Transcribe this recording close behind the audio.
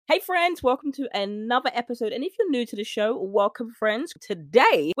Hey friends, welcome to another episode. And if you're new to the show, welcome friends.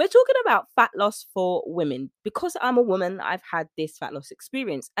 Today, we're talking about fat loss for women. Because I'm a woman, I've had this fat loss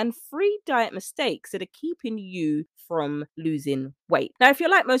experience and 3 diet mistakes that are keeping you from losing weight. Now, if you're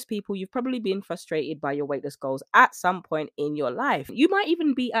like most people, you've probably been frustrated by your weight loss goals at some point in your life. You might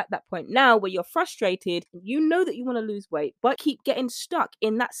even be at that point now where you're frustrated, you know that you want to lose weight, but keep getting stuck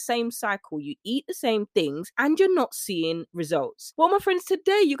in that same cycle. You eat the same things and you're not seeing results. Well, my friends,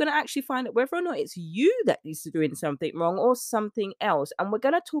 today you're going to actually find out whether or not it's you that is doing something wrong or something else. And we're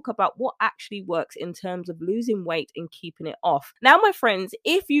going to talk about what actually works in terms of losing weight and keeping it off. Now, my friends,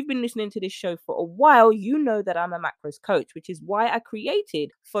 if you've been listening to this show for a while, you know that I'm a macros coach, which is why I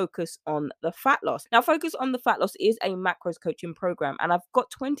created Focus on the Fat Loss. Now, Focus on the Fat Loss is a macros coaching program, and I've got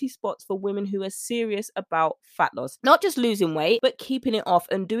 20 spots for women who are serious about fat loss. Not just losing weight, but keeping it off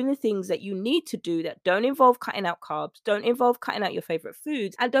and doing the things that you need to do that don't involve cutting out carbs, don't involve cutting out your favorite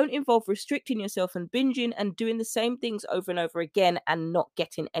foods, and don't involve restricting yourself and binging and doing the same things over and over again and not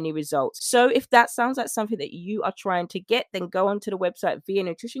getting any results. So if that sounds like something that you are trying to get, then go onto the website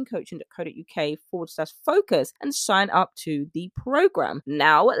vianutritioncoaching.co.uk/focus and sign up to the program.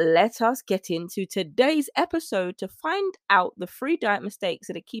 Now, let us get into today's episode to find out the 3 diet mistakes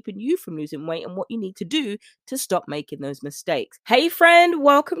that are keeping you from losing weight and what you need to do to stop making those mistakes. Hey friend,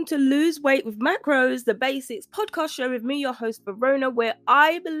 welcome to Lose Weight with Macros, the Basics podcast show with me, your host Verona, where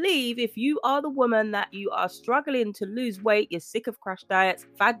I believe if you are the woman that you are struggling to lose weight, you're sick of crash diets,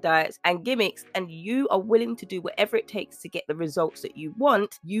 fad diets and gimmicks, and you are willing to do whatever it takes to get the results that you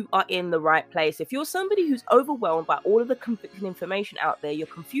want, you are in the right place. If you're somebody who's overwhelmed by all of the conflicting information out there, you're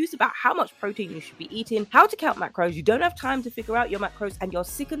confused about how much protein you should be eating, how to count macros, you don't have time to figure out your macros, and you're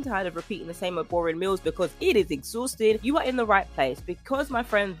sick and tired of repeating the same old boring meals because it is exhausting, you are in the right place. Because, my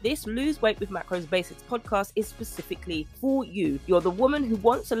friend, this Lose Weight with Macros Basics podcast is specifically for you. You're the woman who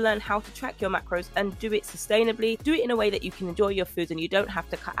wants to learn how to track your macros and do it sustainably, do it in a way that you can enjoy your foods and you don't have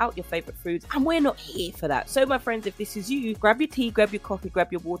to cut out your favorite foods, and we're not here for that. So, my friends, if this is you, grab your tea, grab your coffee,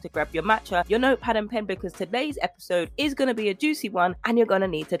 grab your water, grab your matcha, your notepad and pen, because today's episode is going to be a juicy one and you're going to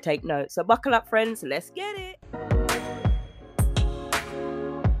need to take notes. So buckle up, friends, let's get it.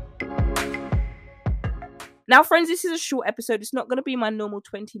 Now, friends, this is a short episode. It's not going to be my normal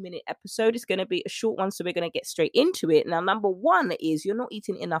 20-minute episode. It's going to be a short one, so we're going to get straight into it. Now, number 1 is you're not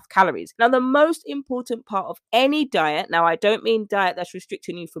eating enough calories. Now, the most important part of any diet, now I don't mean diet that's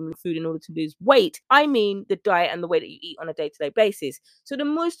restricting you from food in order to lose weight. I mean the diet and the way that you eat on a day-to-day basis. So the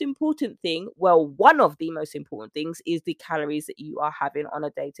most important thing, well, one of the most important things is the calories that you are having on a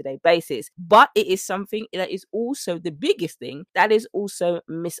day-to-day basis. But it is something that is also the biggest thing that is also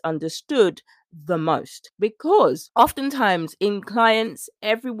misunderstood the most, because oftentimes in clients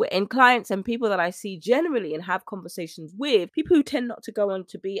and people that I see generally and have conversations with, people who tend not to go on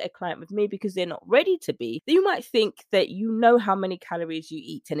to be a client with me because they're not ready to be, you might think that you know how many calories you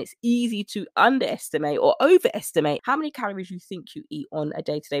eat, and it's easy to underestimate or overestimate how many calories you think you eat on a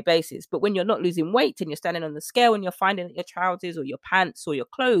day-to-day basis. But when you're not losing weight and you're standing on the scale and you're finding that your trousers or your pants or your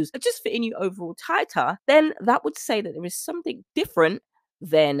clothes are just fitting you overall tighter, then that would say that there is something different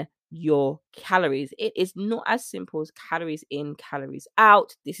than your calories. It is not as simple as calories in, calories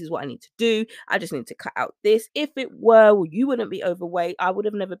out. This is what I need to do. I just need to cut out this. If it were, well, you wouldn't be overweight. I would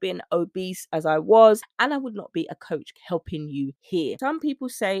have never been obese as I was, and I would not be a coach helping you here. Some people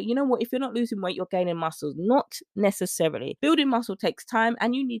say, you know what, if you're not losing weight, you're gaining muscles. Not necessarily. Building muscle takes time,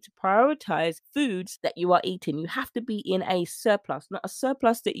 and you need to prioritize foods that you are eating. You have to be in a surplus, not a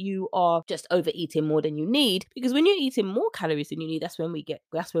surplus that you are just overeating more than you need, because when you're eating more calories than you need, that's when we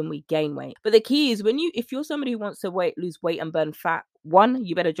gain weight. But the key is if you're somebody who wants to lose weight and burn fat, 1,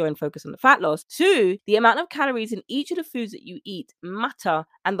 you better join Focus on the Fat Loss. 2, the amount of calories in each of the foods that you eat matter,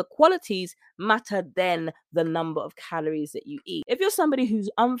 and the qualities matter than the number of calories that you eat. If you're somebody who's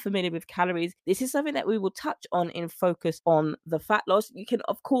unfamiliar with calories, this is something that we will touch on in Focus on the Fat Loss. You can,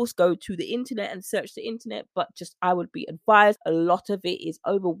 of course, go to the internet and search the internet, but I would be advised a lot of it is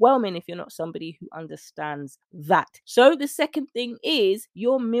overwhelming if you're not somebody who understands that. So the second thing is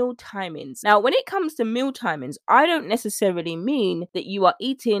your meal timings. Now, when it comes to meal timings, I don't necessarily mean that you are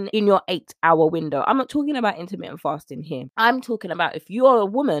eating in your 8-hour window. I'm not talking about intermittent fasting here. I'm talking about if you are a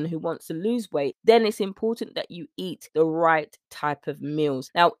woman who wants to lose weight, then it's important that you eat the right type of meals.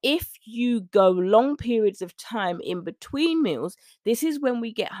 Now, if you go long periods of time in between meals, this is when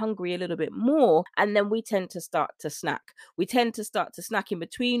we get hungry a little bit more, and then we tend to start to snack. We tend to start to snack in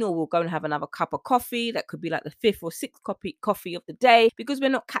between, or we'll go and have another cup of coffee. That could be like the 5th or 6th coffee of the day, because we're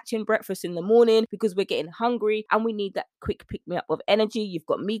not catching breakfast in the morning, because we're getting hungry and we need that quick pick me up of of energy, you've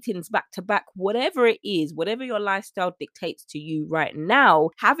got meetings back to back, whatever it is, whatever your lifestyle dictates to you right now,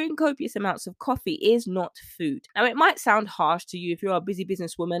 having copious amounts of coffee is not food. Now, it might sound harsh to you if you're a busy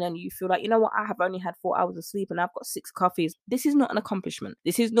businesswoman and you feel like, you know what, I have only had 4 hours of sleep and I've got 6 coffees. This is not an accomplishment.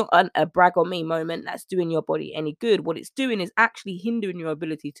 This is not a brag on me moment that's doing your body any good. What it's doing is actually hindering your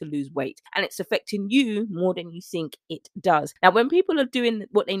ability to lose weight, and it's affecting you more than you think it does. Now, when people are doing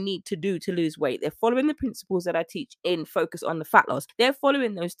what they need to do to lose weight, they're following the principles that I teach in Focus on the Fat Loss. They're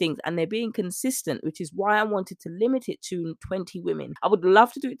following those things and they're being consistent, which is why I wanted to limit it to 20 women. I would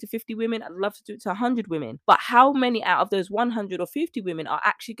love to do it to 50 women. I'd love to do it to 100 women. But how many out of those 100 or 50 women are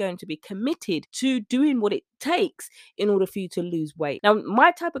actually going to be committed to doing what it takes in order for you to lose weight? Now,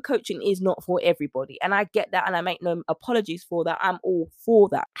 my type of coaching is not for everybody, and I get that, and I make no apologies for that. I'm all for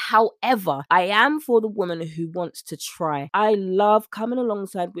that. However, I am for the woman who wants to try. I love coming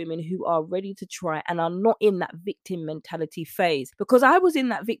alongside women who are ready to try and are not in that victim mentality phase, because I was in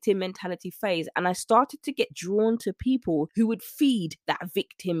that victim mentality phase and I started to get drawn to people who would feed that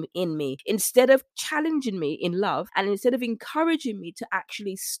victim in me instead of challenging me in love, and instead of encouraging me to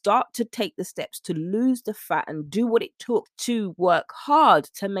actually start to take the steps to lose the fat and do what it took to work hard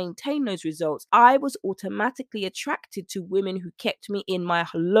to maintain those results. I was automatically attracted to women who kept me in my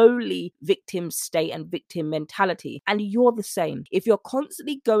lowly victim state and victim mentality. And you're the same. If you're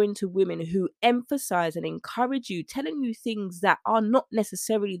constantly going to women who emphasize and encourage you, telling you things that are not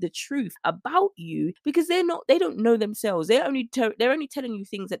necessarily the truth about you, because they don't know themselves. They're only telling you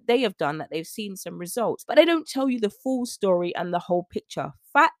things that they have done, that they've seen some results, but they don't tell you the full story and the whole picture.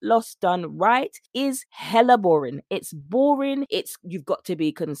 Fat loss done right is hella boring. It's boring. You've got to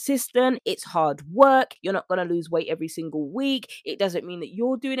be consistent. It's hard work. You're not going to lose weight every single week. It doesn't mean that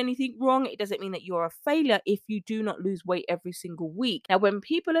you're doing anything wrong. It doesn't mean that you're a failure if you do not lose weight every single week. Now, when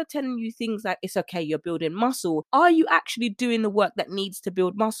people are telling you things like it's okay, you're building muscle, are you actually doing the work that needs to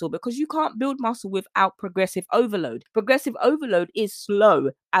build muscle? Because you can't build muscle without progressive overload. Progressive overload is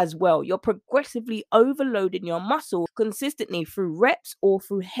slow as well. You're progressively overloading your muscle consistently through reps or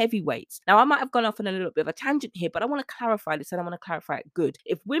through heavy weights. Now, I might have gone off on a little bit of a tangent here, but I want to clarify this, and I want to clarify it good.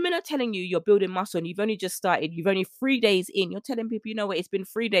 If women are telling you you're building muscle and you've only just started, you've only 3 days in, you're telling people, you know what, it's been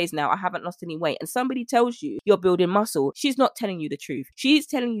 3 days now, I haven't lost any weight, and somebody tells you you're building muscle, she's not telling you the truth. She's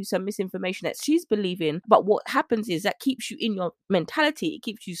telling you some misinformation that she's believing, but what happens is that keeps you in your mentality, it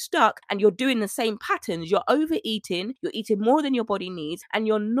keeps you stuck, and you're doing the same patterns. You're overeating, you're eating more than your body needs, and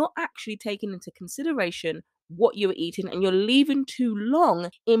you're not actually taking into consideration what you're eating, and you're leaving too long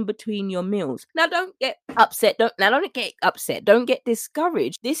in between your meals. Now, don't get upset. Don't get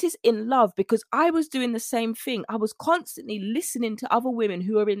discouraged. This is in love, because I was doing the same thing. I was constantly listening to other women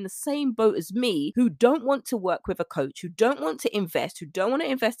who are in the same boat as me, who don't want to work with a coach, who don't want to invest, who don't want to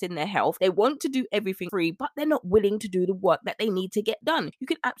invest in their health. They want to do everything free, but they're not willing to do the work that they need to get done. You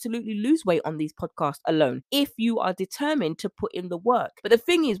can absolutely lose weight on these podcasts alone if you are determined to put in the work. But the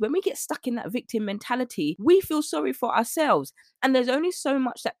thing is, when we get stuck in that victim mentality, we feel sorry for ourselves. And there's only so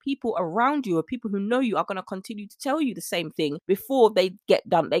much that people around you or people who know you are going to continue to tell you the same thing before they get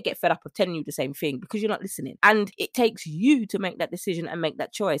done. They get fed up of telling you the same thing because you're not listening. And it takes you to make that decision and make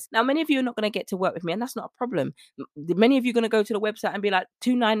that choice. Now, many of you are not going to get to work with me, and that's not a problem. Many of you are going to go to the website and be like,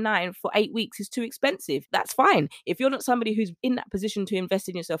 $299 for 8 weeks is too expensive. That's fine. If you're not somebody who's in that position to invest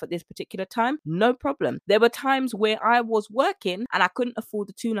in yourself at this particular time, no problem. There were times where I was working and I couldn't afford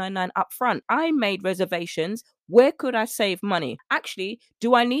the $299 up front. I made reservations. Where could I save money? Actually,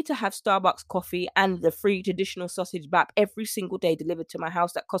 do I need to have Starbucks coffee and the free traditional sausage bap every single day delivered to my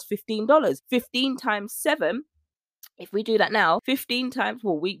house that costs $15? 15 times 7. If we do that now, 15 times,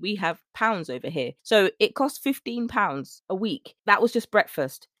 well, we have pounds over here. So it costs £15 a week. That was just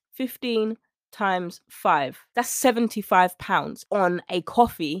breakfast. 15 times 5. That's £75 on a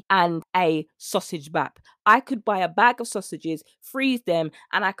coffee and a sausage bap. I could buy a bag of sausages, freeze them,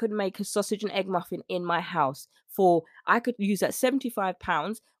 and I could make a sausage and egg muffin in my house. I could use that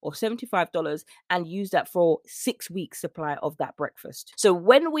 £75 or $75 and use that for 6 weeks supply of that breakfast. So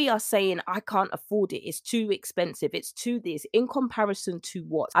when we are saying I can't afford it, it's too expensive, it's too this, in comparison to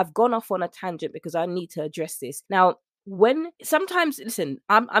what? I've gone off on a tangent because I need to address this. Now, listen,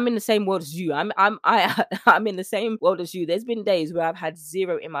 I'm in the same world as you. I'm in the same world as you. There's been days where I've had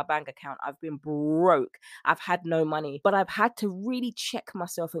zero in my bank account. I've been broke. I've had no money, but I've had to really check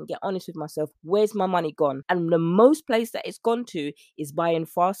myself and get honest with myself. Where's my money gone? And the most place that it's gone to is buying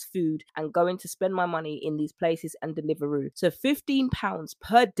fast food and going to spend my money in these places and Deliveroo. So £15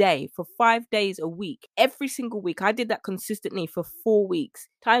 per day for 5 days a week, every single week. I did that consistently for 4 weeks.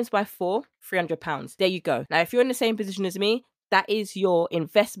 Times by 4, £300. There you go. Now, if you're in the same position as me, That is your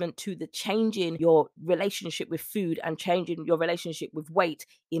investment to the changing your relationship with food and changing your relationship with weight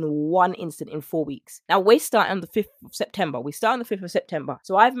in one instant in 4 weeks. Now we start on the 5th of September.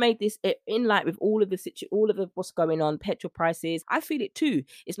 So I've made this in light with all of the what's going on, petrol prices. I feel it too.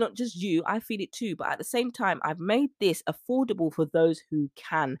 It's not just you, I feel it too. But at the same time, I've made this affordable for those who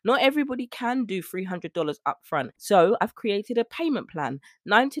can. Not everybody can do $300 up front. So I've created a payment plan,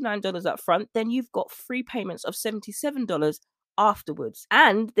 $99 up front, then you've got 3 payments of $77 afterwards.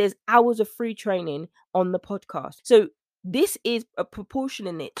 And there's hours of free training on the podcast. So this is a proportion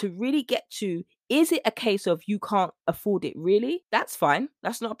in it to really get to, is it a case of you can't afford it really? That's fine.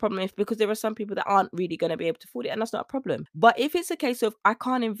 That's not a problem, because there are some people that aren't really going to be able to afford it, and that's not a problem. But if it's a case of I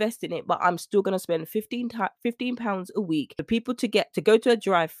can't invest in it, but I'm still going to spend £15 a week for people to go to a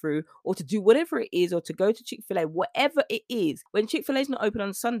drive-through or to do whatever it is, or to go to Chick-fil-A, whatever it is. When Chick-fil-A is not open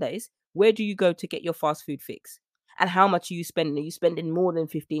on Sundays, where do you go to get your fast food fix? And how much are you spending? Are you spending more than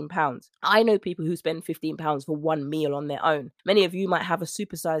 £15? I know people who spend £15 for one meal on their own. Many of you might have a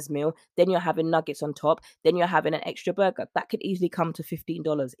supersized meal, then you're having nuggets on top, then you're having an extra burger. That could easily come to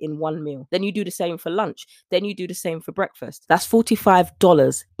 $15 in one meal. Then you do the same for lunch. Then you do the same for breakfast. That's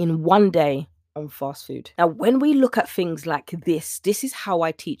 $45 in one day on fast food. Now, when we look at things like this is how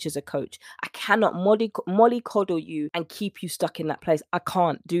I teach as a coach. I cannot mollycoddle you and keep you stuck in that place. I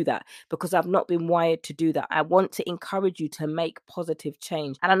can't do that because I've not been wired to do that. I want to encourage you to make positive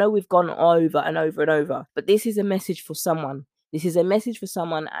change. And I know we've gone over and over and over, but this is a message for someone. This is a message for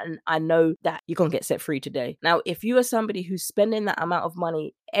someone, and I know that you're going to get set free today. Now, if you are somebody who's spending that amount of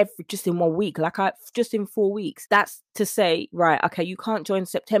money just in 1 week, just in 4 weeks, that's to say, right, okay, you can't join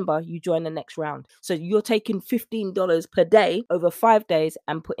September, you join the next round. So you're taking $15 per day over 5 days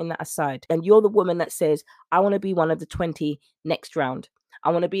and putting that aside. And you're the woman that says, I want to be one of the 20 next round.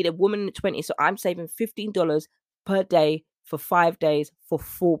 I want to be the woman in the 20. So I'm saving $15 per day for 5 days for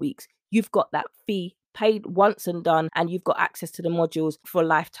 4 weeks. You've got that fee paid once and done, and you've got access to the modules for a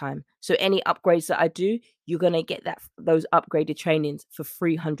lifetime. So any upgrades that I do, you're going to get those upgraded trainings for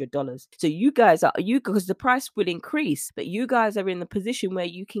 $300. So because the price will increase, but you guys are in the position where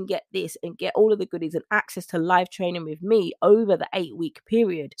you can get this and get all of the goodies and access to live training with me over the 8-week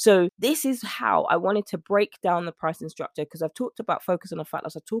period. So this is how I wanted to break down the pricing structure, because I've talked about focus on the fat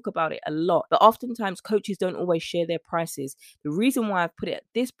loss. I talk about it a lot, but oftentimes coaches don't always share their prices. The reason why I've put it at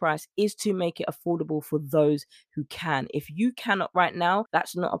this price is to make it affordable for those who can. If you cannot right now,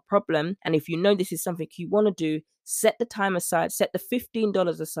 that's not a problem. And if you know this is something you want to do, set the time aside, set the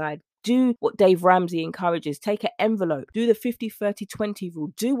 $15 aside. Do what Dave Ramsey encourages. Take an envelope. Do the 50-30-20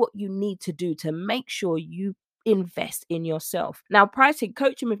 rule. Do what you need to do to make sure you invest in yourself. Now,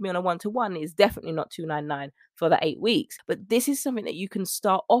 coaching with me on a 1-to-1 is definitely not $299 for the 8 weeks, but this is something that you can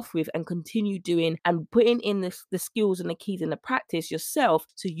start off with and continue doing and putting in the skills and the keys and the practice yourself,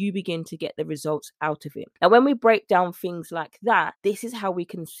 so you begin to get the results out of it. Now, when we break down things like that, this is how we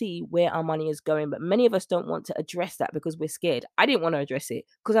can see where our money is going, but many of us don't want to address that because we're scared. I didn't want to address it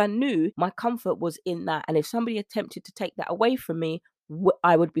because I knew my comfort was in that, and if somebody attempted to take that away from me,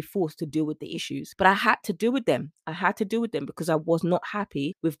 I would be forced to deal with the issues. But I had to deal with them. Because I was not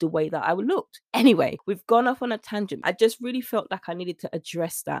happy with the way that I looked. Anyway, we've gone off on a tangent. I just really felt like I needed to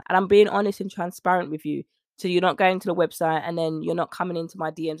address that. And I'm being honest and transparent with you. So you're not going to the website and then you're not coming into my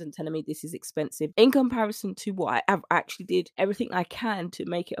DMs and telling me this is expensive. In comparison to what I actually did everything I can to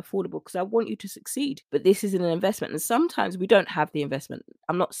make it affordable, because I want you to succeed. But this is an investment, and sometimes we don't have the investment.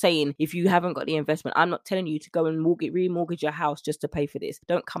 I'm not saying if you haven't got the investment, I'm not telling you to go and remortgage your house just to pay for this.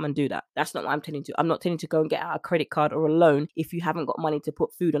 Don't come and do that. That's not what I'm telling you to. I'm not telling you to go and get out a credit card or a loan if you haven't got money to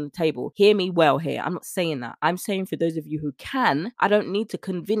put food on the table. Hear me well here. I'm not saying that. I'm saying for those of you who can, I don't need to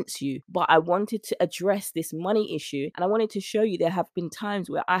convince you, but I wanted to address this money issue, and I wanted to show you there have been times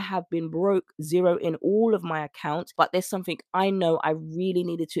where I have been broke, zero in all of my accounts, but there's something I know I really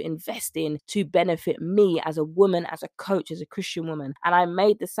needed to invest in to benefit me as a woman, as a coach, as a Christian woman. And I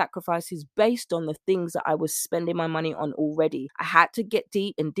made the sacrifices based on the things that I was spending my money on already. I had to get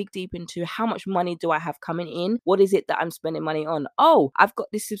deep and dig deep into how much money do I have coming in? What is it that I'm spending money on? Oh, I've got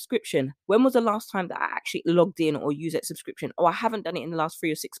this subscription. When was the last time that I actually logged in or used that subscription? Oh, I haven't done it in the last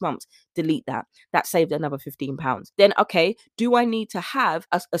 3 or 6 months. Delete that. That saved another £15. Then, okay, do I need to have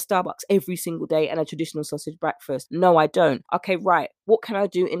a Starbucks every single day and a traditional sausage breakfast? No, I don't. Okay, right. What can I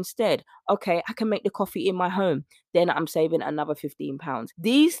do instead? Okay, I can make the coffee in my home. Then I'm saving another £15.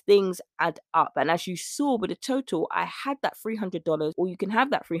 These things add up. And as you saw with the total, I had that $300, or you can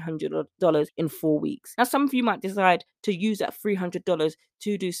have that $300 in 4 weeks. Now, some of you might decide to use that $300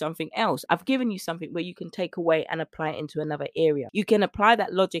 to do something else. I've given you something where you can take away and apply it into another area. You can apply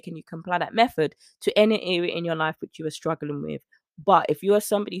that logic and you can apply that method to any area in your life which you are struggling with. But if you are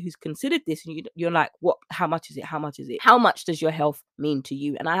somebody who's considered this and you're like, what, how much is it? How much is it? How much does your health mean to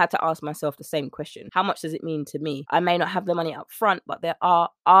you? And I had to ask myself the same question. How much does it mean to me? I may not have the money up front, but there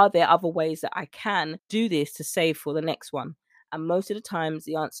are there other ways that I can do this to save for the next one? And most of the times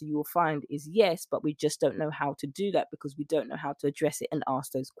the answer you will find is yes, but we just don't know how to do that because we don't know how to address it and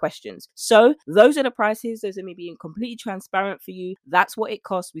ask those questions. So those are the prices. Those are me being completely transparent for you. That's what it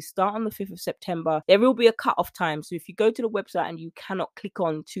costs. We start on the 5th of September. There will be a cut-off time. So if you go to the website and you cannot click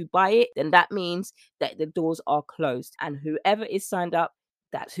on to buy it, then that means that the doors are closed. And whoever is signed up,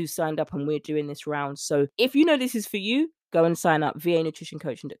 that's who signed up, and we're doing this round. So if you know this is for you, go and sign up,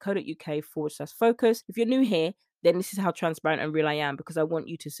 vanutritioncoaching.co.uk/focus. If you're new here, then this is how transparent and real I am, because I want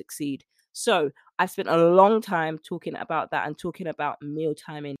you to succeed. So I spent a long time talking about that and talking about meal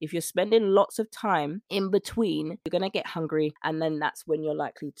timing. If you're spending lots of time in between, you're going to get hungry, and then that's when you're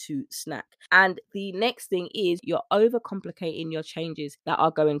likely to snack. And the next thing is you're overcomplicating your changes that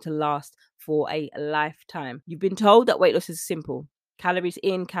are going to last for a lifetime. You've been told that weight loss is simple. Calories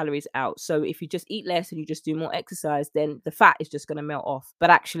in, calories out. So if you just eat less and you just do more exercise, then the fat is just going to melt off.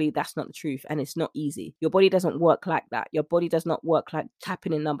 But actually, that's not the truth, and it's not easy. Your body doesn't work like that. Your body does not work like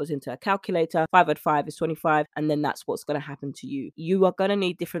tapping in numbers into a calculator. 5 add 5 is 25, and then that's what's going to happen to you. You are going to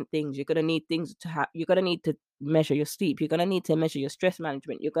need different things. You're going to need things to have. You're going to need to measure your sleep. You're going to need to measure your stress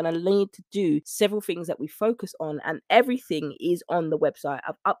management. You're going to need to do several things that we focus on, and everything is on the website.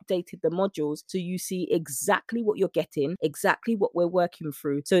 I've updated the modules so you see exactly what you're getting, exactly what we're working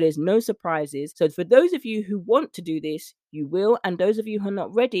through. So there's no surprises. So for those of you who want to do this, you will. And those of you who are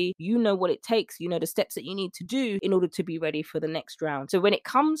not ready, you know what it takes. You know the steps that you need to do in order to be ready for the next round. So when it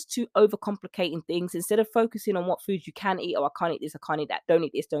comes to overcomplicating things, instead of focusing on what foods you can eat, oh, I can't eat this, I can't eat that, don't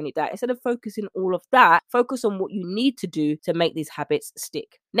eat this, don't eat that, instead of focusing all of that, focus on what you need to do to make these habits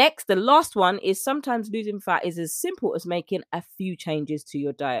stick. Next, the last one is sometimes losing fat is as simple as making a few changes to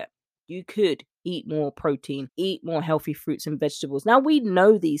your diet. You could eat more protein, eat more healthy fruits and vegetables. Now, we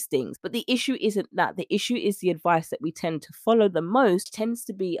know these things, but the issue isn't that. The issue is the advice that we tend to follow the most tends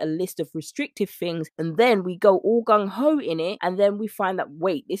to be a list of restrictive things, and then we go all gung-ho in it, and then we find that,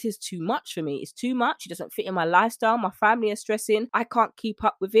 wait, this is too much for me. It's too much. It doesn't fit in my lifestyle. My family is stressing. I can't keep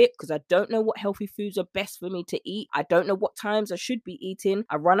up with it because I don't know what healthy foods are best for me to eat. I don't know what times I should be eating.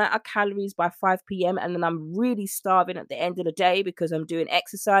 I run out of calories by 5 p.m. and then I'm really starving at the end of the day because I'm doing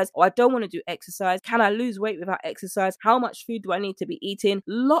exercise, or I don't want to do exercise. Can I lose weight without exercise? How much food do I need to be eating?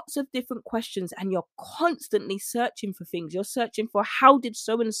 Lots of different questions, and you're constantly searching for things. You're searching for, how did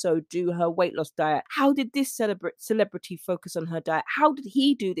so-and-so do her weight loss diet? How did this celebrity focus on her diet? How did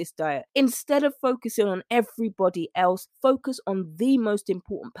he do this diet? Instead of focusing on everybody else, focus on the most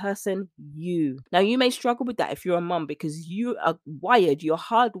important person, you. Now, you may struggle with that if you're a mum, because you're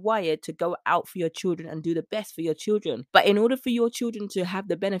hardwired to go out for your children and do the best for your children. But in order for your children to have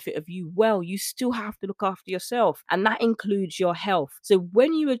the benefit of you well, you still have to look after yourself, and that includes your health. So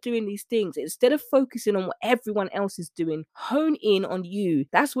when you are doing these things, instead of focusing on what everyone else is doing, hone in on you.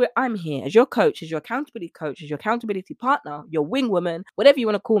 That's where I'm here as your coach, as your accountability coach, as your accountability partner, your wing woman, whatever you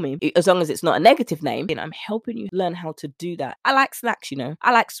want to call me, as long as it's not a negative name. And I'm helping you learn how to do that. I like snacks,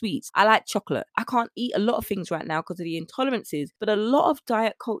 I like sweets, I like chocolate. I can't eat a lot of things right now because of the intolerances, but a lot of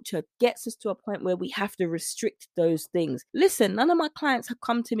diet culture gets us to a point where we have to restrict those things. Listen, none of my clients have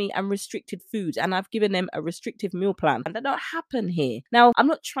come to me and restricted foods, and I've given them a restrictive meal plan, and that don't happen here. Now, I'm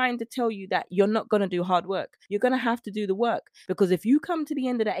not trying to tell you that you're not going to do hard work. You're going to have to do the work, because if you come to the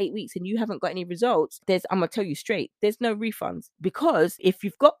end of the 8 weeks and you haven't got any results, I'm going to tell you straight, there's no refunds. Because if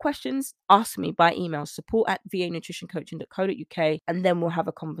you've got questions, ask me by email, support@vanutritioncoaching.co.uk, and then we'll have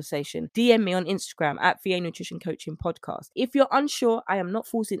a conversation. DM me on Instagram @VANutritionCoachingPodcast. If you're unsure, I am not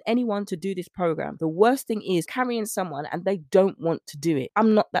forcing anyone to do this program. The worst thing is carrying someone and they don't want to do it.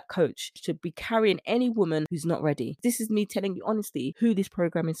 I'm not that coach to be carrying any woman who's not ready. This is me telling you honestly who this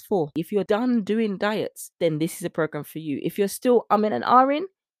program is for. If you're done doing diets, then this is a program for you. If you're still in and ahhing,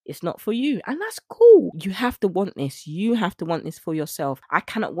 It's not for you. And that's cool. You have to want this. You have to want this for yourself. I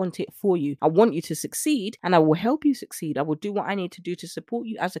cannot want it for you. I want you to succeed and I will help you succeed. I will do what I need to do to support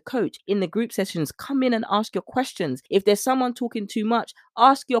you as a coach. In the group sessions, come in and ask your questions. If there's someone talking too much,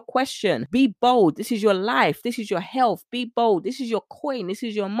 ask your question. Be bold. This is your life. This is your health. Be bold. This is your coin. This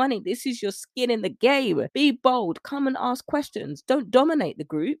is your money. This is your skin in the game. Be bold. Come and ask questions. Don't dominate the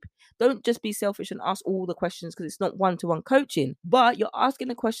group. Don't just be selfish and ask all the questions because it's not one-to-one coaching, but you're asking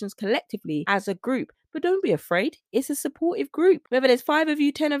the questions collectively as a group. But don't be afraid. It's a supportive group. Whether there's 5 of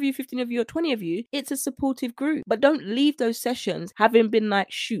you, 10 of you, 15 of you, or 20 of you, it's a supportive group. But don't leave those sessions having been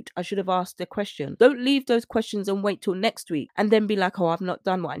like, shoot, I should have asked the question. Don't leave those questions and wait till next week and then be like, oh, I've not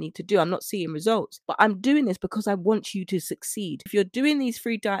done what I need to do. I'm not seeing results. But I'm doing this because I want you to succeed. If you're doing these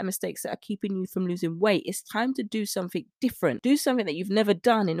 3 diet mistakes that are keeping you from losing weight, it's time to do something different. Do something that you've never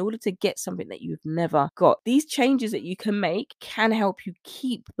done in order to get something that you've never got. These changes that you can make can help you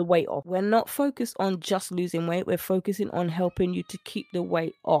keep the weight off. We're not focused on just losing weight. We're focusing on helping you to keep the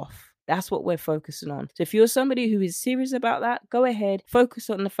weight off. That's what we're focusing on. So if you're somebody who is serious about that, go ahead. Focus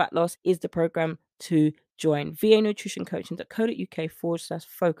on the Fat Loss is the program to join.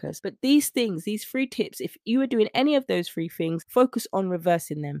 vanutritioncoaching.co.uk/focus. But these things, these 3 tips, if you are doing any of those 3 things, focus on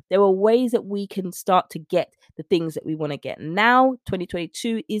reversing them. There are ways that we can start to get the things that we want to get. Now,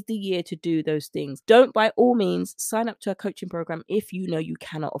 2022 is the year to do those things. Don't by all means sign up to a coaching program if you know you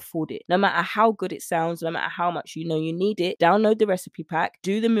cannot afford it. No matter how good it sounds, no matter how much you know you need it, download the recipe pack,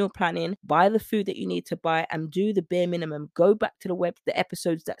 do the meal planning, buy the food that you need to buy, and do the bare minimum. Go back to the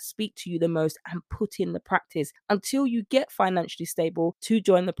episodes that speak to you the most and put in the practice until you get financially stable to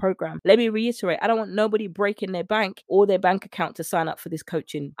join the program. Let me reiterate, I don't want nobody breaking their bank or their bank account to sign up for this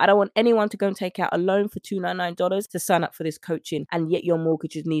coaching. I don't want anyone to go and take out a loan for $299 to sign up for this coaching, and yet your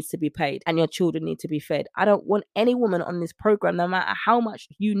mortgage needs to be paid and your children need to be fed. I don't want any woman on this program, no matter how much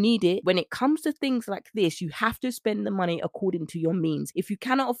you need it. When it comes to things like this, you have to spend the money according to your means. If you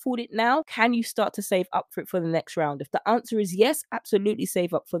cannot afford it now, can you start to save up for it for the next round? If the answer is yes, absolutely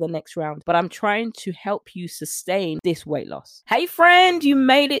save up for the next round. But I'm trying to help you sustain this weight loss. Hey friend, you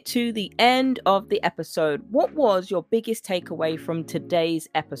made it to the end of the episode. What was your biggest takeaway from today's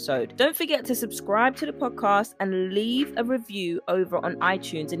episode? Don't forget to subscribe to the podcast and leave a review over on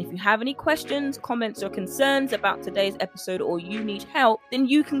iTunes. And if you have any questions, comments, or concerns about today's episode, or you need help, then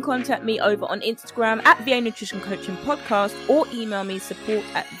you can contact me over on Instagram at VA Nutrition Coaching Podcast, or email me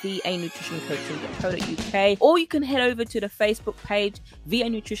support@vanutritioncoaching.co.uk, or you can head over to the Facebook page VA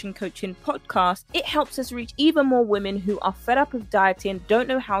Nutrition Coaching Podcast. It helps us reach even more women who are fed up with dieting, don't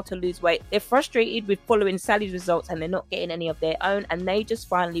know how to lose weight, they're frustrated with following Sally's results and they're not getting any of their own, and they just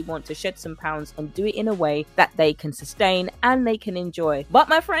finally want to shed some pounds and do it in a way that they can sustain and they can enjoy. But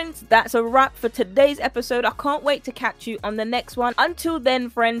my friends, that's a wrap for today's episode. I can't wait to catch you on the next one. Until then,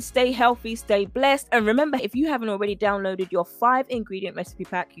 friends, stay healthy, stay blessed, and remember, if you haven't already downloaded your 5-ingredient recipe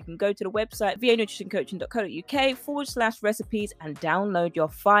pack, you can go to the website vanutritioncoaching.co.uk/recipes and download your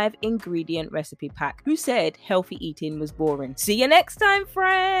 5-ingredient recipe pack. Who said healthy eating was boring? See you next time,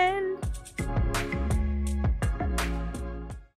 friends.